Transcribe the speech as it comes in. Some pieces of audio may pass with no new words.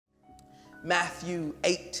Matthew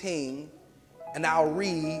 18, and I'll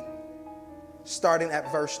read starting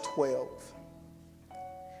at verse 12.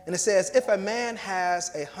 And it says, if a man has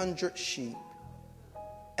 100 sheep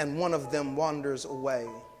and one of them wanders away,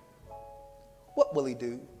 what will he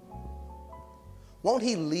do? Won't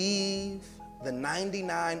he leave the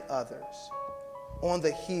 99 others on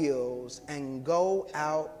the hills and go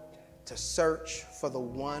out to search for the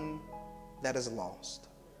one that is lost?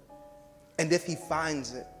 And if he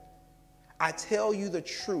finds it, I tell you the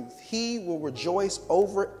truth, he will rejoice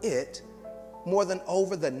over it more than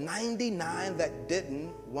over the 99 that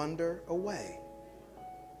didn't wander away.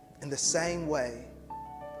 In the same way,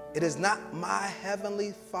 it is not my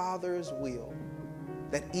heavenly Father's will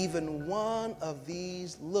that even one of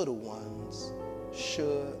these little ones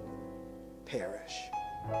should perish.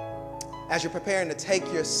 As you're preparing to take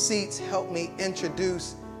your seats, help me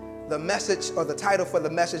introduce the message, or the title for the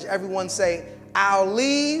message. Everyone say, I'll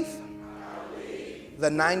leave the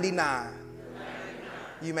 99.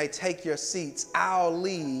 You may take your seats. I'll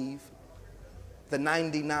leave the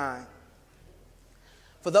 99.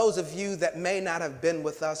 For those of you that may not have been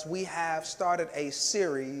with us, we have started a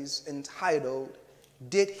series entitled,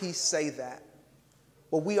 Did He Say That?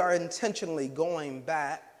 Well, we are intentionally going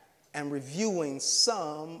back and reviewing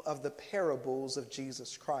some of the parables of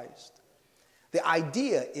Jesus Christ. The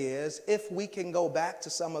idea is, if we can go back to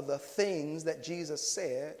some of the things that Jesus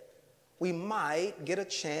said, we might get a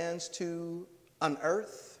chance to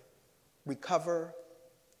unearth, recover,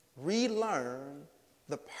 relearn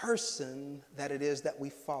the person that it is that we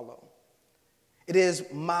follow. It is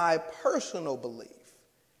my personal belief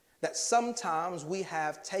that sometimes we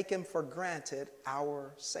have taken for granted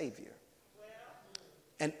our Savior.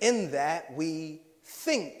 And in that, we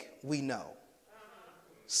think we know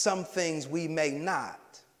some things we may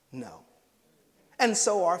not know. And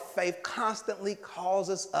so our faith constantly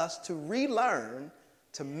causes us to relearn,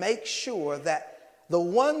 to make sure that the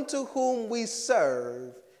one to whom we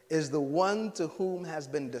serve is the one to whom has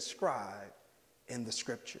been described in the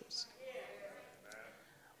scriptures.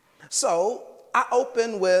 So I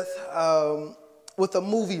open with a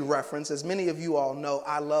movie reference. As many of you all know,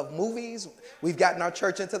 I love movies. We've gotten our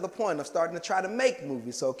church into the point of starting to try to make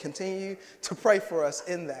movies, so continue to pray for us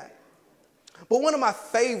in that. But one of my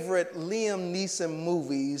favorite Liam Neeson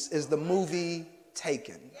movies is the movie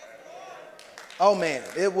Taken. Oh man,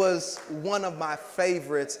 it was one of my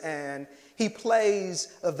favorites, and he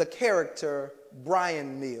plays the character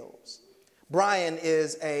Brian Mills. Brian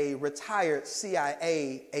is a retired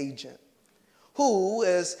CIA agent who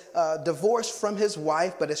is divorced from his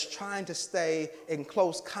wife, but is trying to stay in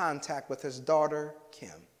close contact with his daughter, Kim.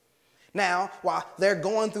 Now, while they're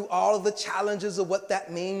going through all of the challenges of what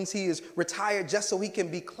that means, he is retired just so he can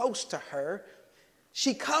be close to her.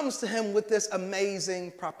 She comes to him with this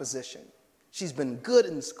amazing proposition. She's been good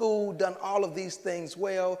in school, done all of these things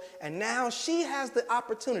well, and now she has the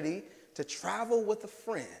opportunity to travel with a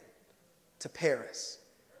friend to Paris.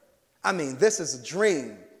 I mean, this is a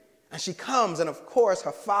dream. And she comes, and of course,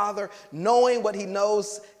 her father, knowing what he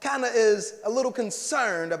knows, kind of is a little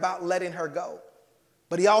concerned about letting her go.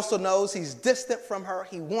 But he also knows he's distant from her.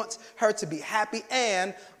 He wants her to be happy,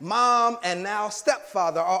 and mom and now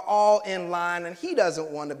stepfather are all in line, and he doesn't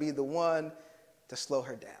want to be the one to slow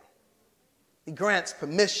her down. He grants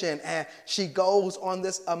permission, and she goes on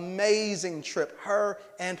this amazing trip, her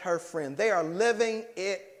and her friend. They are living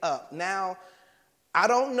it up. Now, I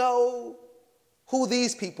don't know who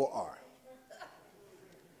these people are,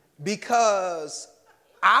 because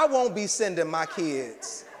I won't be sending my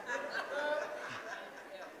kids.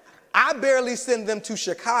 I barely send them to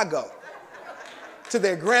Chicago to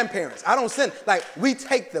their grandparents. I don't send, like, we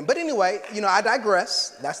take them. But anyway, I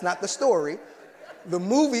digress. That's not the story. The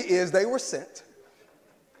movie is they were sent.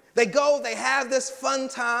 They go, they have this fun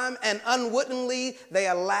time, and unwittingly, they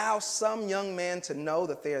allow some young man to know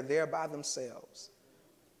that they are there by themselves.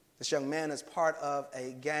 This young man is part of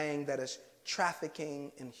a gang that is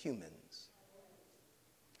trafficking in humans.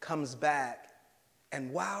 Comes back,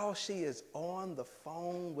 and while she is on the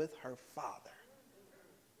phone with her father,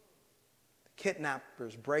 the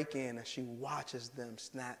kidnappers break in and she watches them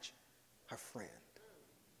snatch her friend.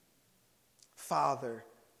 Father,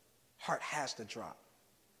 heart has to drop.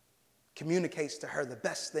 Communicates to her the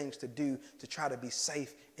best things to do to try to be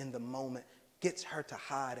safe in the moment. Gets her to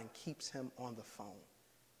hide and keeps him on the phone.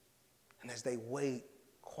 And as they wait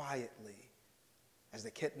quietly, as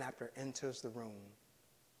the kidnapper enters the room,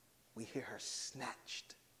 we hear her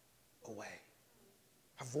snatched away.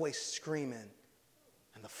 Her voice screaming,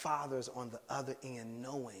 and the father's on the other end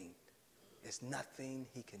knowing there's nothing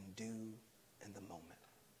he can do in the moment.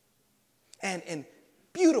 And in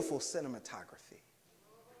Beautiful cinematography.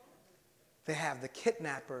 They have the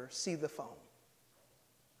kidnapper see the phone,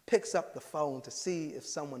 picks up the phone to see if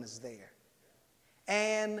someone is there.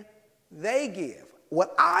 And they give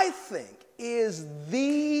what I think is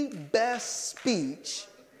the best speech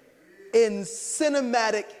in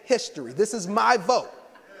cinematic history. This is my vote.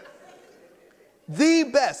 The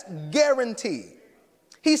best, guaranteed.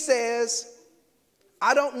 He says,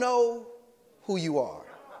 I don't know who you are.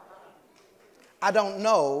 I don't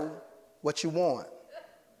know what you want.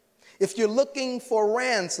 If you're looking for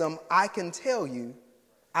ransom, I can tell you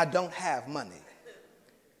I don't have money.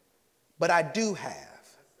 But I do have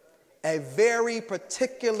a very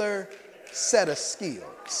particular set of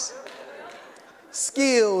skills.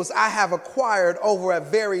 Skills I have acquired over a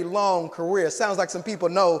very long career. Sounds like some people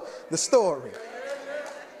know the story.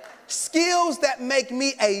 Skills that make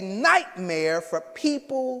me a nightmare for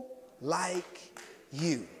people like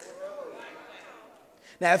you.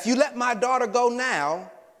 Now, if you let my daughter go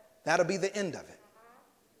now, that'll be the end of it.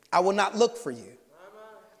 I will not look for you.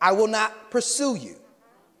 I will not pursue you.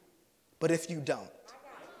 But if you don't,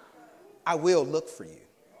 I will look for you.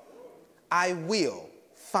 I will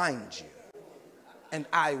find you. And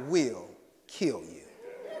I will kill you.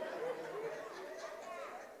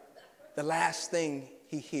 The last thing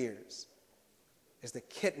he hears is the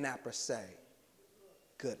kidnapper say,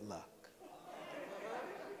 good luck.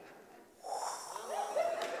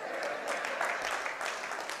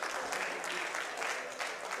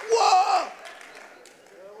 Whoa!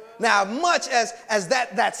 Now, much as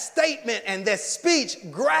that statement and that speech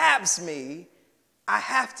grabs me, I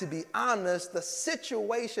have to be honest, the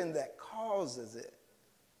situation that causes it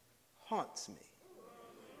haunts me.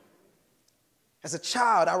 As a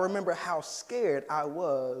child, I remember how scared I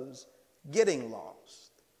was getting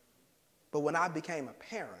lost. But when I became a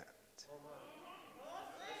parent,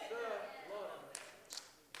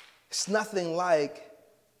 it's nothing like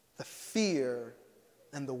the fear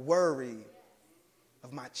and the worry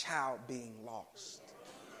of my child being lost,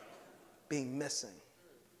 being missing.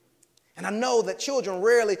 And I know that children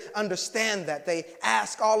rarely understand that. They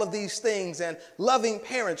ask all of these things, and loving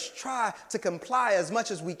parents try to comply as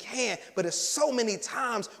much as we can. But there's so many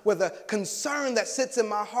times where the concern that sits in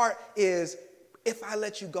my heart is, if I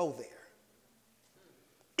let you go there,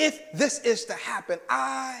 if this is to happen,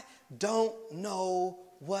 I don't know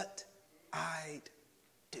what I'd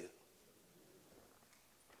do.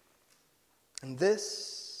 And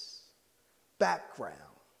this background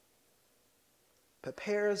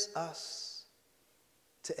prepares us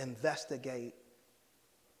to investigate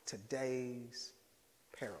today's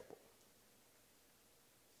parable.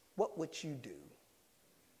 What would you do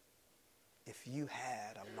if you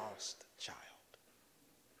had a lost child?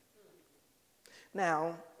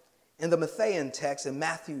 Now, in the Matthean text, in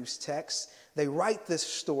Matthew's text, they write this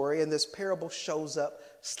story, and this parable shows up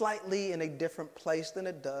slightly in a different place than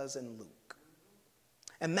it does in Luke.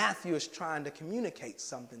 And Matthew is trying to communicate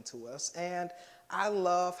something to us, and I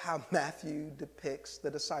love how Matthew depicts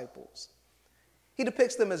the disciples. He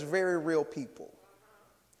depicts them as very real people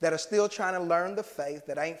that are still trying to learn the faith,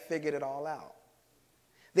 that ain't figured it all out.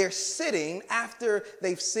 They're sitting after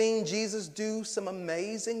they've seen Jesus do some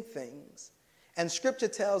amazing things. And Scripture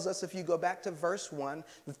tells us, if you go back to verse 1,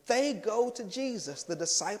 that they go to Jesus, the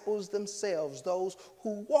disciples themselves, those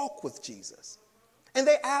who walk with Jesus. And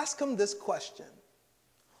they ask him this question: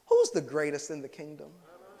 who's the greatest in the kingdom?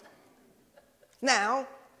 Now,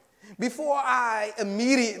 before I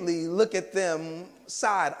immediately look at them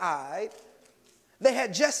side-eyed, they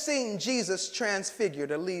had just seen Jesus transfigured,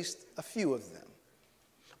 at least a few of them.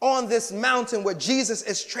 On this mountain where Jesus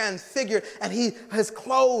is transfigured and his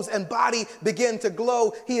clothes and body begin to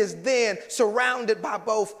glow, he is then surrounded by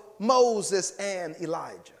both Moses and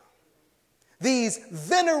Elijah. These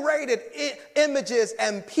venerated images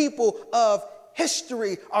and people of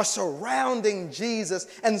history are surrounding Jesus.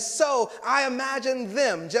 And so I imagine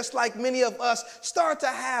them, just like many of us, start to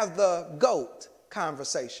have the GOAT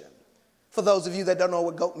conversation. For those of you that don't know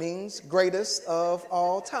what GOAT means, greatest of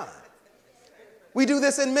all time. We do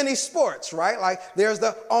this in many sports, right? Like there's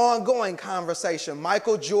the ongoing conversation,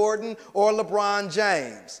 Michael Jordan or LeBron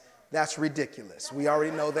James. That's ridiculous. We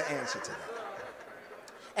already know the answer to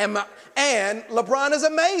that. And LeBron is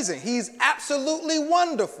amazing. He's absolutely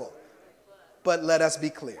wonderful. But let us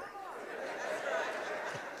be clear.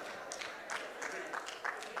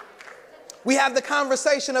 We have the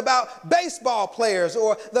conversation about baseball players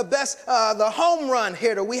or the best, the home run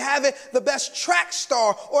hitter. We have it, the best track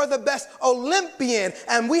star or the best Olympian.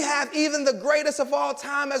 And we have even the greatest of all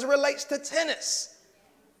time as it relates to tennis,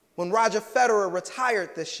 when Roger Federer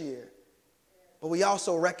retired this year. But we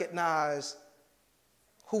also recognize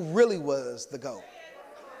who really was the GOAT.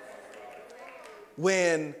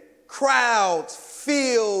 When crowds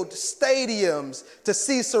filled stadiums to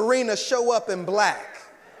see Serena show up in black,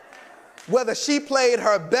 whether she played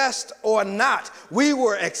her best or not, we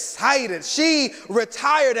were excited. She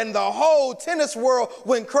retired and the whole tennis world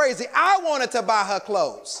went crazy. I wanted to buy her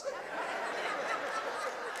clothes.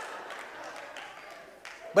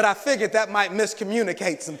 But I figured that might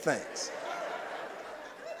miscommunicate some things.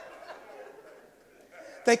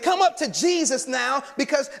 They come up to Jesus now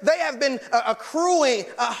because they have been accruing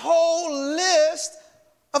a whole list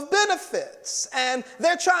of benefits, and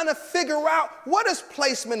they're trying to figure out what is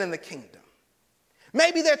placement in the kingdom.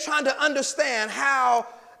 Maybe they're trying to understand how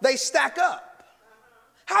they stack up.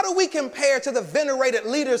 How do we compare to the venerated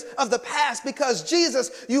leaders of the past? Because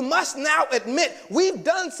Jesus, you must now admit, we've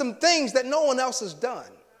done some things that no one else has done.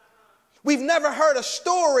 We've never heard a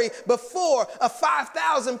story before of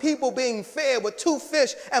 5,000 people being fed with 2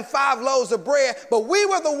 fish and 5 loaves of bread, but we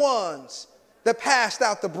were the ones that passed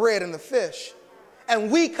out the bread and the fish.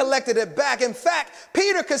 And we collected it back. In fact,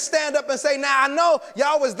 Peter could stand up and say, now I know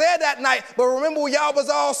y'all was there that night, but remember when y'all was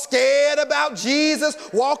all scared about Jesus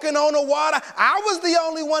walking on the water? I was the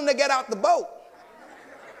only one to get out the boat.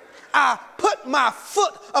 I put my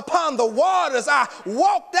foot upon the waters. I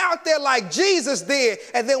walked out there like Jesus did.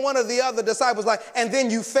 And then one of the other disciples like, and then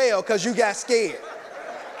you fell because you got scared.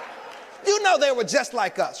 You know they were just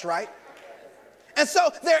like us, right? And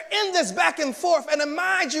so they're in this back and forth, and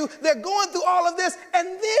mind you, they're going through all of this, and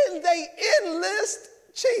then they enlist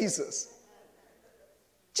Jesus.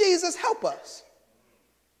 Jesus, help us.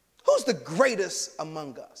 Who's the greatest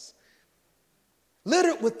among us?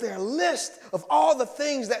 Littered with their list of all the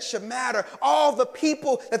things that should matter, all the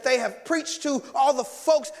people that they have preached to, all the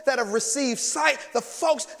folks that have received sight, the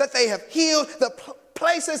folks that they have healed, the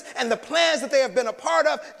places and the plans that they have been a part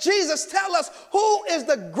of. Jesus, tell us who is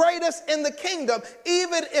the greatest in the kingdom,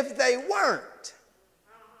 even if they weren't.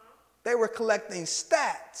 They were collecting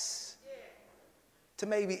stats to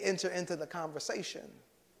maybe enter into the conversation.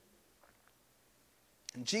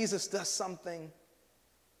 And Jesus does something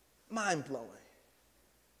mind-blowing.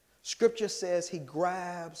 Scripture says he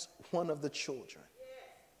grabs one of the children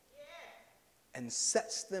and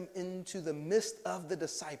sets them into the midst of the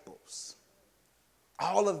disciples.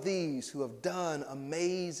 All of these who have done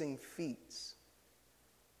amazing feats.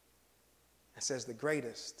 It says the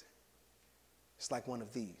greatest is like one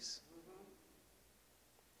of these.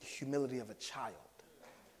 The humility of a child.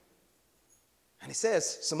 And he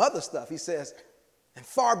says some other stuff. He says, and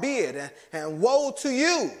far be it, and woe to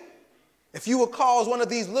you if you will cause one of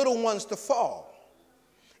these little ones to fall.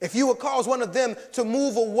 If you will cause one of them to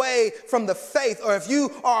move away from the faith, or if you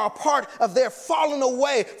are a part of their falling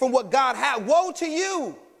away from what God had, woe to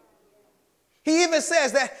you. He even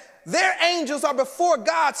says that their angels are before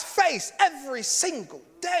God's face every single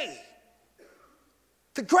day.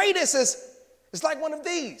 The greatest is like one of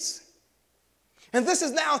these. And this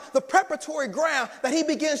is now the preparatory ground that he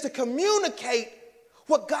begins to communicate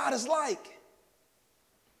what God is like.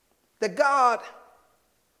 That God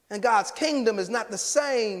and God's kingdom is not the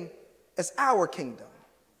same as our kingdom.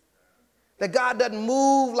 That God doesn't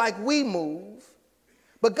move like we move,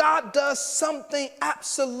 but God does something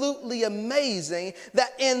absolutely amazing,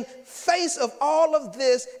 that in face of all of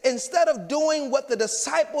this, instead of doing what the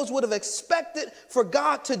disciples would have expected for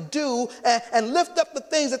God to do and lift up the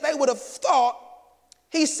things that they would have thought,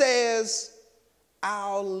 he says,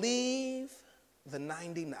 I'll leave the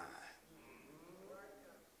 99.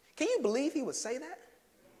 Can you believe he would say that?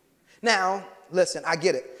 Now, listen, I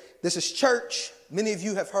get it. This is church. Many of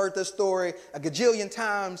you have heard this story a gajillion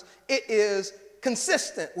times. It is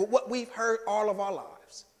consistent with what we've heard all of our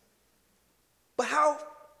lives. But how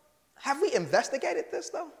have we investigated this,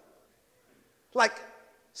 though? Like,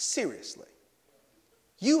 seriously.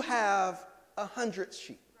 You have 100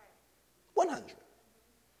 sheep. 100.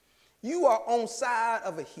 You are on side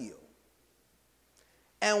of a hill.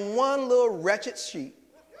 And one little wretched sheep,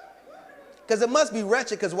 because it must be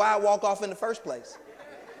wretched, because why walk off in the first place?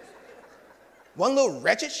 One little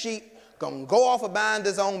wretched sheep gonna go off and mind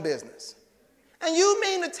his own business. And you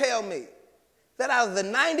mean to tell me that out of the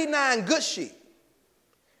 99 good sheep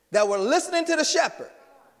that were listening to the shepherd,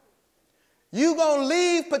 you gonna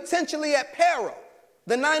leave potentially at peril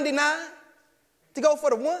the 99 to go for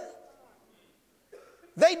the one?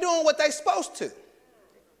 They doing what they supposed to.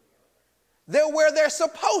 They're where they're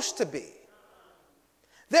supposed to be.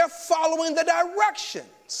 They're following the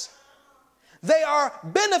directions. They are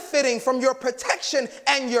benefiting from your protection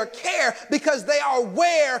and your care because they are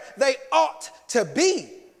where they ought to be.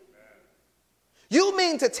 You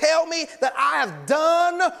mean to tell me that I have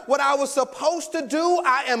done what I was supposed to do?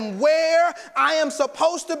 I am where I am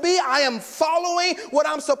supposed to be. I am following what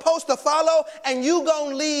I'm supposed to follow, and you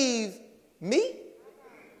gonna leave me?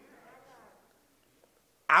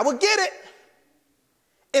 I would get it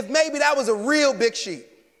if maybe that was a real big sheep.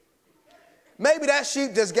 Maybe that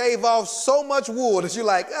sheep just gave off so much wool that you're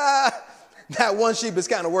like, that one sheep is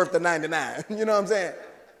kind of worth the 99. You know what I'm saying?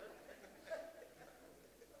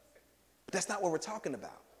 But that's not what we're talking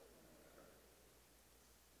about.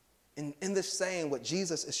 In this saying, what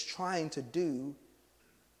Jesus is trying to do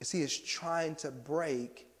is he is trying to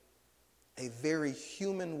break a very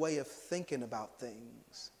human way of thinking about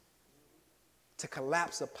things, to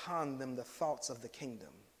collapse upon them the thoughts of the kingdom.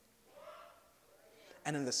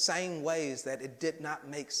 And in the same ways that it did not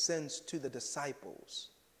make sense to the disciples,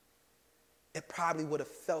 it probably would have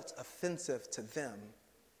felt offensive to them.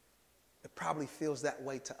 It probably feels that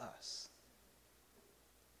way to us.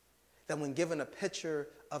 That when given a picture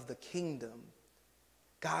of the kingdom,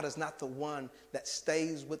 God is not the one that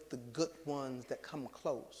stays with the good ones that come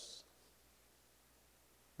close,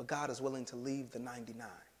 but God is willing to leave the 99,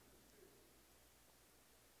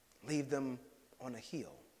 leave them on a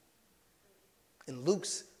hill. In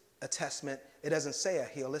Luke's testament, it doesn't say a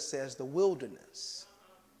hill, it says the wilderness,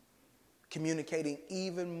 communicating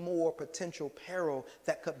even more potential peril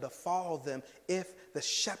that could befall them if the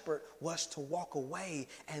shepherd was to walk away.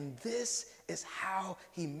 And this is how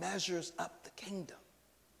he measures up the kingdom.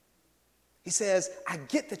 He says, I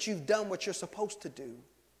get that you've done what you're supposed to do.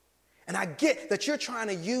 And I get that you're trying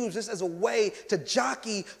to use this as a way to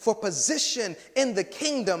jockey for position in the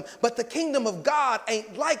kingdom, but the kingdom of God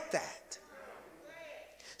ain't like that.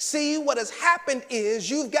 See, what has happened is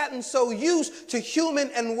you've gotten so used to human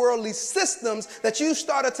and worldly systems that you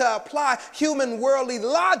started to apply human worldly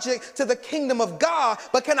logic to the kingdom of God.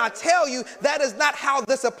 But can I tell you, that is not how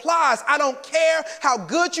this applies. I don't care how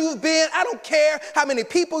good you've been. I don't care how many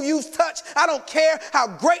people you've touched. I don't care how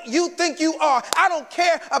great you think you are. I don't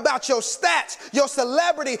care about your stats, your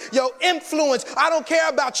celebrity, your influence. I don't care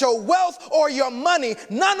about your wealth or your money.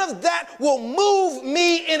 None of that will move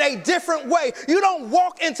me in a different way. You don't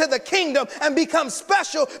walk into the kingdom and become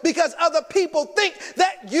special because other people think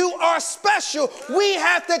that you are special. We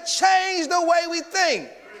have to change the way we think.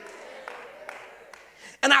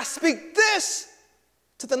 And I speak this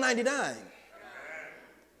to the 99.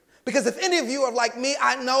 Because if any of you are like me,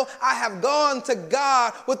 I know I have gone to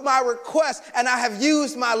God with my request and I have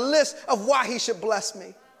used my list of why he should bless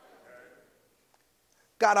me.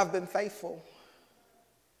 God, I've been faithful.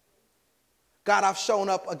 God, I've shown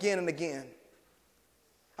up again and again.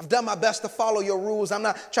 I've done my best to follow your rules. I'm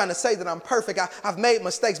not trying to say that I'm perfect. I've made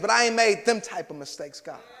mistakes, but I ain't made them type of mistakes,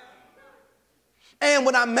 God. And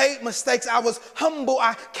when I made mistakes, I was humble.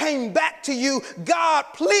 I came back to you. God,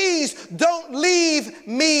 please don't leave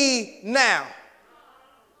me now.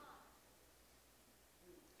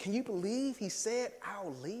 Can you believe he said,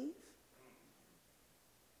 I'll leave?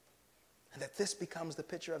 And that this becomes the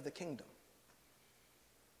picture of the kingdom.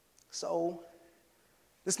 So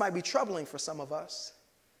this might be troubling for some of us,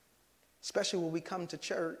 especially when we come to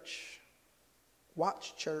church,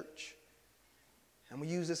 watch church, and we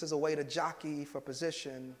use this as a way to jockey for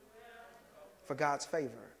position for God's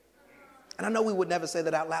favor. And I know we would never say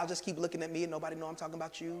that out loud. Just keep looking at me and nobody know I'm talking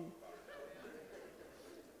about you.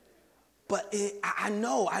 But I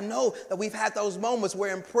know that we've had those moments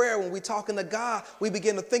where in prayer, when we're talking to God, we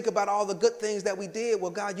begin to think about all the good things that we did.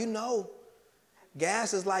 Well, God, you know,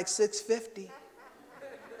 gas is like $6.50.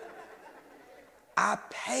 I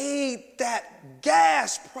paid that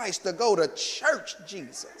gas price to go to church,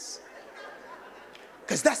 Jesus.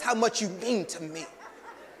 Because that's how much you mean to me.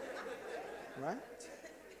 Right?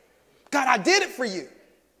 God, I did it for you.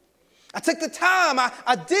 I took the time.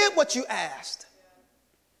 I did what you asked.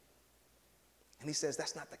 And he says,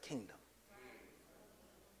 that's not the kingdom.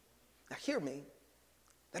 Now hear me.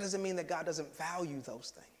 That doesn't mean that God doesn't value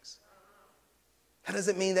those things. That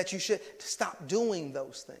doesn't mean that you should stop doing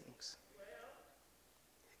those things.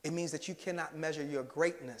 It means that you cannot measure your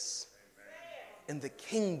greatness in the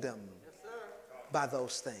kingdom by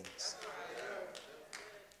those things.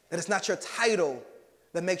 That it's not your title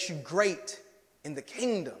that makes you great in the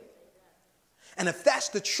kingdom. And if that's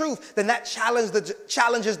the truth, then that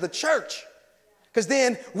challenges the church. Because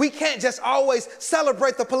then we can't just always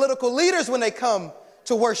celebrate the political leaders when they come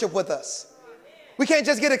to worship with us. We can't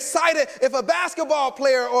just get excited if a basketball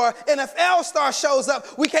player or NFL star shows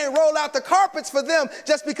up. We can't roll out the carpets for them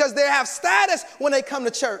just because they have status when they come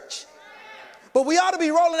to church. But we ought to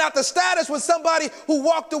be rolling out the status when somebody who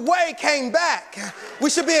walked away came back. We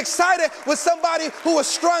should be excited when somebody who was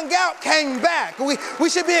strung out came back. We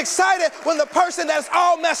should be excited when the person that's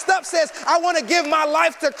all messed up says, I want to give my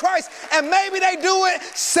life to Christ. And maybe they do it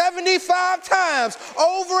 75 times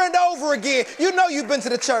over and over again. You know you've been to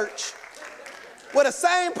the church where the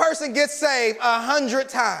same person gets saved 100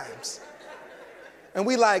 times. And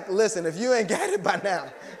we like, listen, if you ain't got it by now.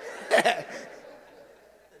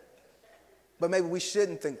 But maybe we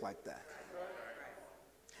shouldn't think like that.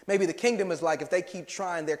 Maybe the kingdom is like if they keep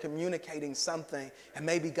trying, they're communicating something, and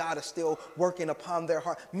maybe God is still working upon their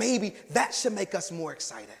heart. Maybe that should make us more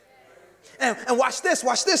excited. And watch this.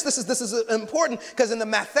 This is important, because in the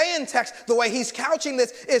Matthean text, the way he's couching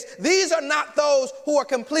this is these are not those who are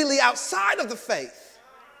completely outside of the faith.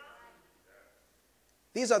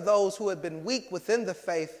 These are those who have been weak within the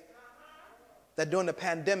faith that during the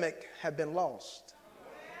pandemic have been lost,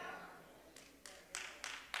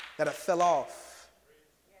 that have fell off,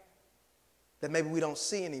 that maybe we don't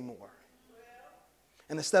see anymore.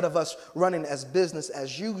 And instead of us running as business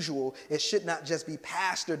as usual, it should not just be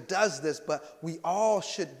pastor does this, but we all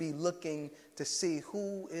should be looking to see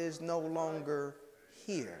who is no longer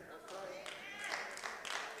here.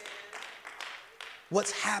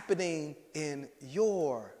 What's happening in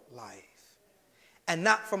your life? And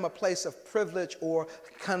not from a place of privilege or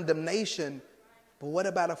condemnation, but what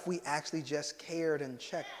about if we actually just cared and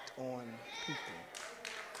checked on people?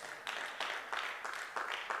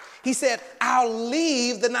 He said, I'll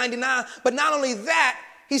leave the 99. But not only that,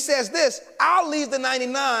 he says this, I'll leave the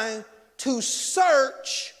 99 to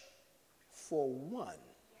search for one.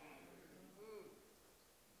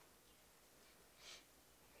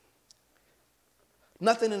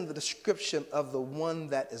 Nothing in the description of the one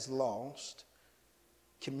that is lost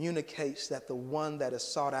communicates that the one that is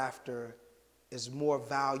sought after is more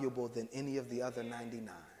valuable than any of the other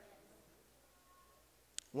 99.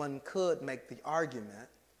 One could make the argument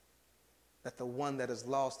that the one that is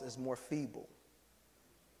lost is more feeble,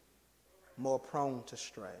 more prone to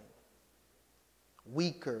stray,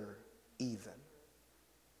 weaker even.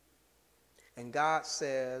 And God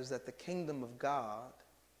says that the kingdom of God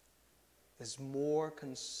is more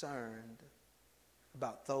concerned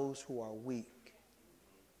about those who are weak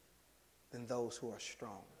than those who are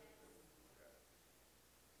strong.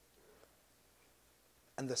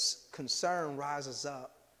 And this concern rises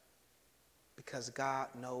up because God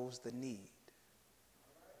knows the need.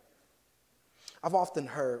 I've often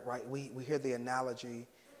heard, right, we hear the analogy,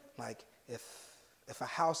 like if a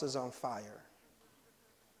house is on fire,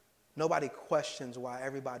 nobody questions why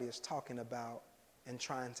everybody is talking about and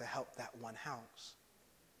trying to help that one house.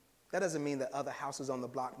 That doesn't mean that other houses on the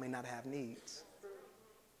block may not have needs.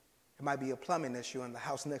 It might be a plumbing issue in the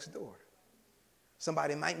house next door.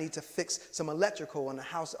 Somebody might need to fix some electrical in the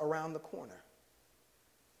house around the corner.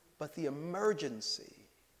 But the emergency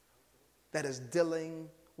that is dealing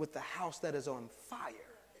with the house that is on fire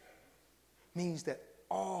means that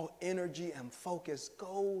all energy and focus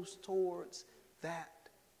goes towards that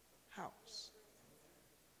house.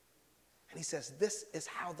 And he says this is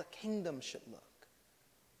how the kingdom should look.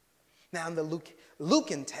 Now in the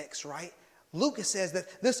Lucan text, right, Lucas says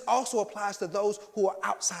that this also applies to those who are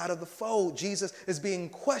outside of the fold. Jesus is being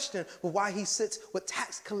questioned for why he sits with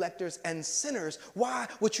tax collectors and sinners. Why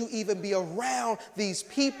would you even be around these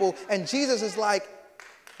people? And Jesus is like,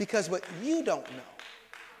 because what you don't know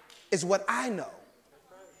is what I know,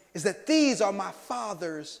 is that these are my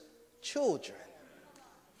Father's children.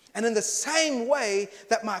 And in the same way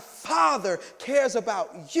that my Father cares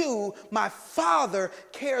about you, my Father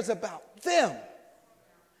cares about them.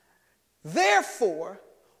 Therefore,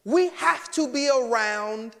 we have to be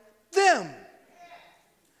around them.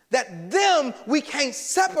 That them we can't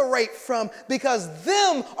separate from, because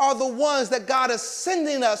them are the ones that God is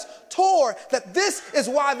sending us toward. That this is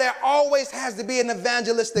why there always has to be an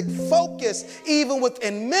evangelistic focus, even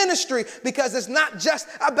within ministry, because it's not just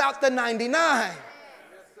about the 99.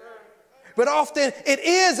 But often it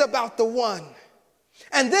is about the one.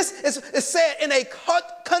 And this is said in a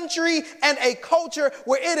country and a culture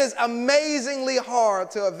where it is amazingly hard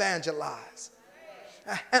to evangelize.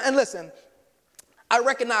 And listen, I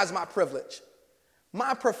recognize my privilege.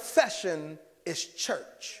 My profession is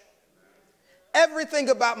church. Everything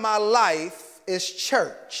about my life is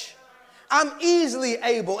church. I'm easily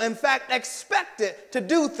able, in fact, expected to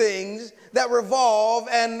do things that revolve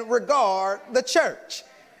and regard the church.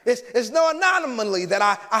 It's no anomaly that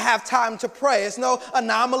I have time to pray. It's no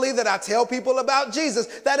anomaly that I tell people about Jesus.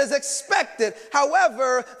 That is expected.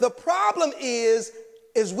 However, the problem is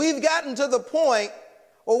we've gotten to the point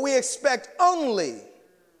where we expect only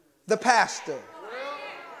the pastor,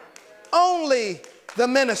 only the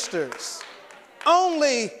ministers,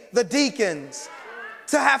 only the deacons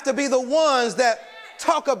to have to be the ones that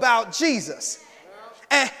talk about Jesus.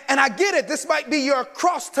 And I get it. This might be your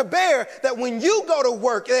cross to bear, that when you go to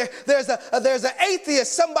work, there's an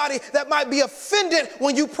atheist, somebody that might be offended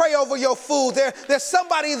when you pray over your food. There's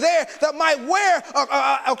somebody there that might wear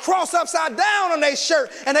a cross upside down on their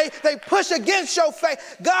shirt, and they push against your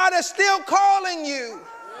faith. God is still calling you,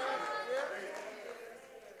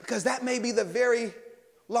 because that may be the very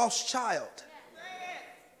lost child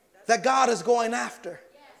that God is going after.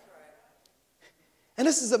 And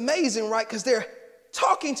this is amazing, right? Because they're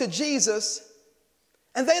talking to Jesus,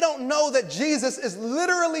 and they don't know that Jesus is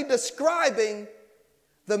literally describing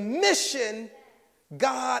the mission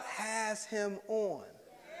God has him on.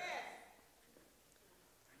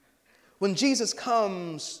 When Jesus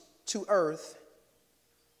comes to earth,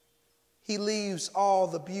 he leaves all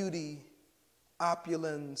the beauty,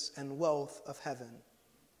 opulence, and wealth of heaven.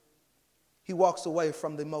 He walks away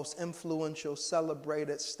from the most influential,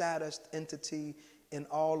 celebrated, status entity in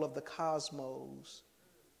all of the cosmos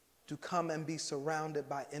to come and be surrounded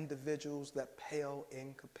by individuals that pale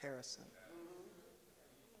in comparison.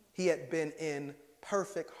 He had been in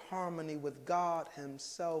perfect harmony with God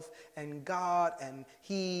himself, and God and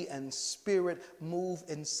he and spirit moved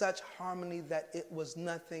in such harmony that it was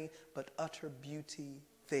nothing but utter beauty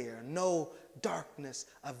there. No darkness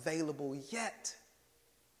available, yet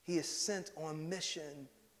he is sent on mission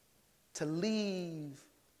to leave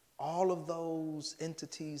all of those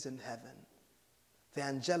entities in heaven, the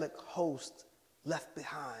angelic host left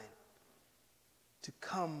behind, to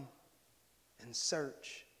come and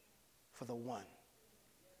search for the one.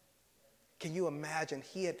 Can you imagine?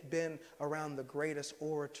 He had been around the greatest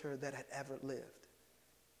orator that had ever lived,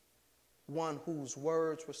 one whose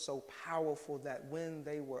words were so powerful that when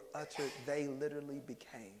they were uttered, they literally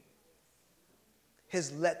became.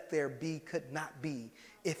 His let there be could not be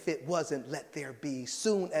if it wasn't let there be.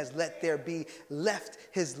 Soon as let there be left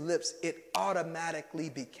his lips, it automatically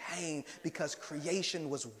became, because creation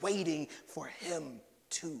was waiting for him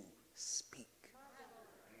to speak.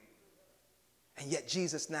 And yet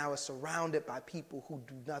Jesus now is surrounded by people who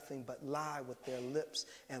do nothing but lie with their lips,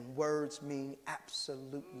 and words mean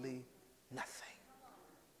absolutely nothing.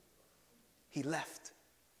 He left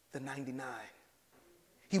the 99.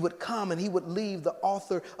 He would come and he would leave the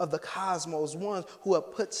author of the cosmos, ones who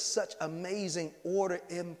have put such amazing order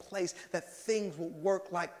in place that things would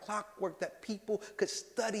work like clockwork, that people could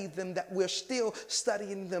study them, that we're still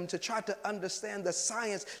studying them to try to understand the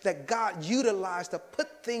science that God utilized to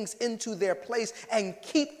put things into their place and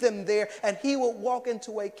keep them there. And he would walk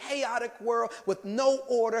into a chaotic world with no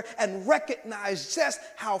order and recognize just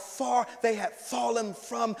how far they had fallen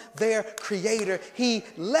from their creator. He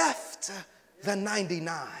left the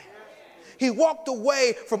 99. He walked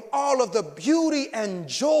away from all of the beauty and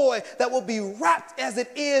joy that will be wrapped as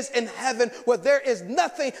it is in heaven, where there is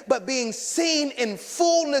nothing but being seen in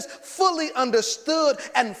fullness, fully understood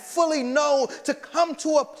and fully known, to come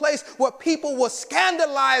to a place where people will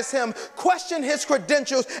scandalize him, question his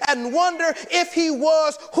credentials, and wonder if he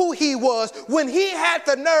was who he was when he had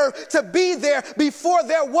the nerve to be there before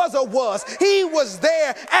there was a was. He was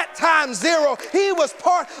there at time zero. He was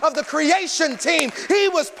part of the creation team. He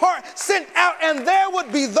was part sent out, and there would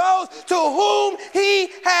be those to whom he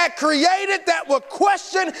had created that would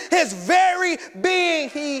question his very being.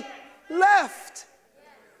 He left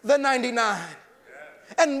the 99.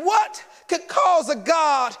 And what could cause a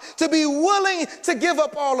God to be willing to give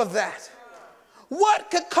up all of that? What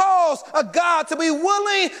could cause a God to be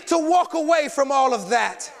willing to walk away from all of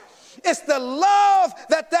that? It's the love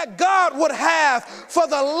that God would have for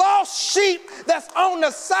the lost sheep that's on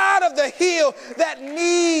the side of the hill that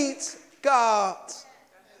needs God's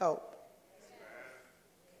help.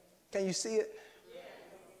 Can you see it?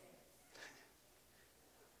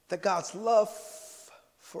 That God's love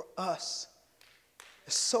for us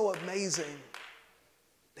is so amazing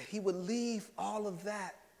that he would leave all of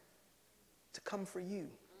that to come for you.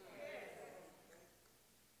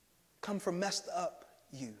 Come for messed up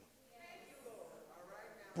you,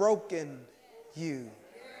 broken you,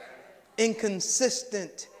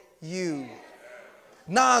 inconsistent you,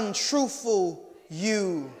 non-truthful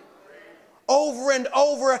you, over and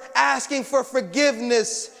over asking for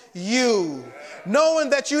forgiveness you, knowing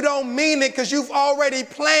that you don't mean it because you've already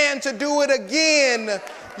planned to do it again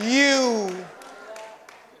you.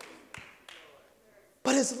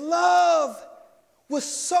 But his love was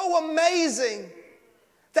so amazing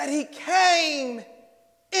that he came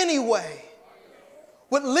anyway.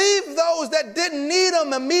 Would leave those that didn't need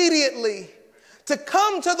him immediately to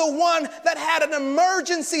come to the one that had an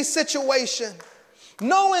emergency situation,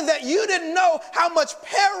 knowing that you didn't know how much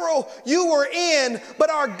peril you were in, but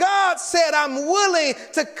our God said, I'm willing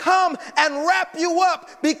to come and wrap you up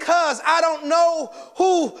because I don't know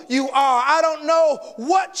who you are. I don't know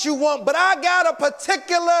what you want, but I got a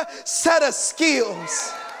particular set of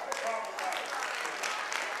skills.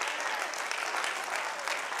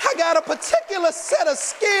 I got a particular set of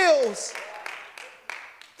skills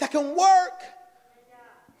that can work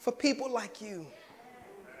for people like you.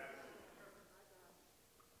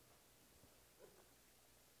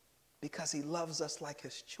 Because he loves us like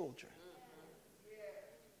his children.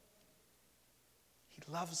 He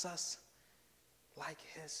loves us like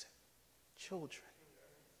his children.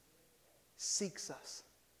 Seeks us,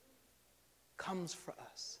 comes for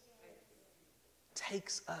us,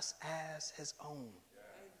 takes us as his own.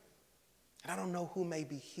 And I don't know who may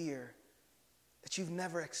be here that you've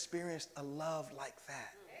never experienced a love like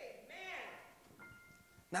that.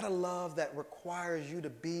 Not a love that requires you to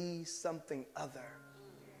be something other,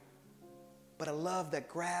 but a love that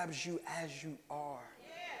grabs you as you are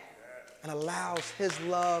and allows his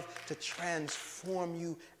love to transform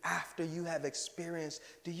you after you have experienced.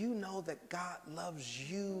 Do you know that God loves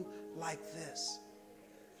you like this?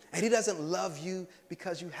 And he doesn't love you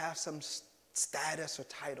because you have some status or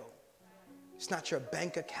title. It's not your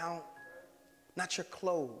bank account, not your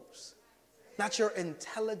clothes, not your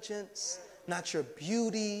intelligence, not your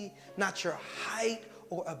beauty, not your height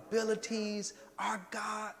or abilities. Our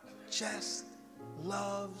God just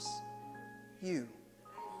loves you.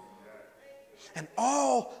 And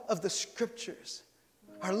all of the scriptures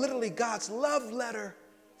are literally God's love letter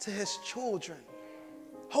to his children,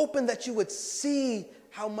 hoping that you would see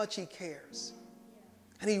how much he cares.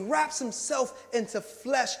 And he wraps himself into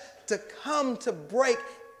flesh to come to break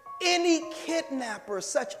any kidnapper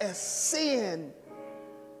such as sin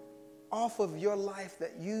off of your life,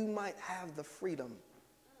 that you might have the freedom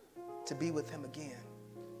to be with him again.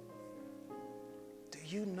 Do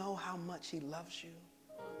you know how much he loves you?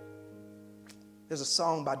 There's a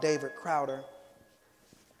song by David Crowder,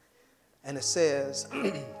 and it says,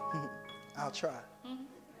 I'll try.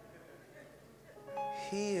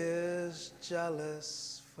 He is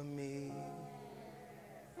jealous for me,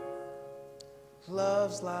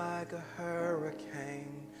 loves like a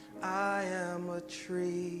hurricane. I am a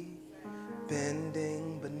tree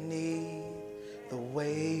bending beneath the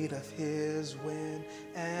weight of his wind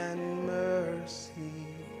and mercy.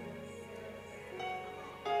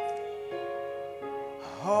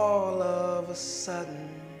 All of a sudden,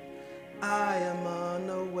 I am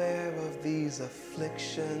unaware of these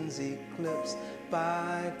afflictions eclipsed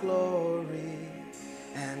by glory,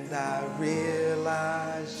 and I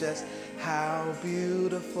realize just how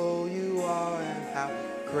beautiful you are and how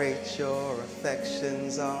great your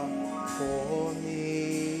affections are for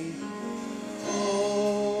me.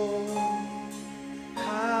 Oh,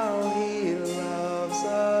 how he loves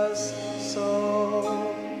us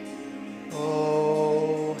so.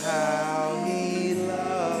 Oh, how he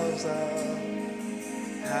loves us.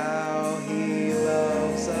 How he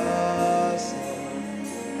loves us.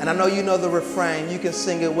 And I know you know the refrain. You can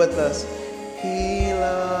sing it with us. He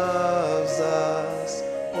loves us.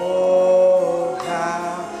 Oh,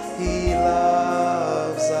 how he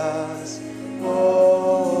loves us.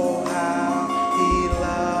 Oh, how he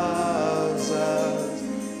loves us.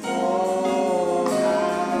 Oh,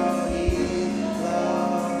 how he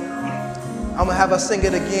loves us. I'm going to have us sing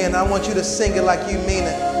it again. I want you to sing it like you mean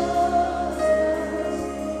it.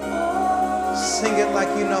 Sing it like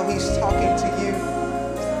you know he's talking to you.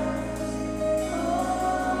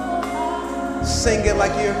 Sing it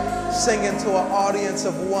like you're singing to an audience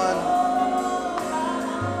of one.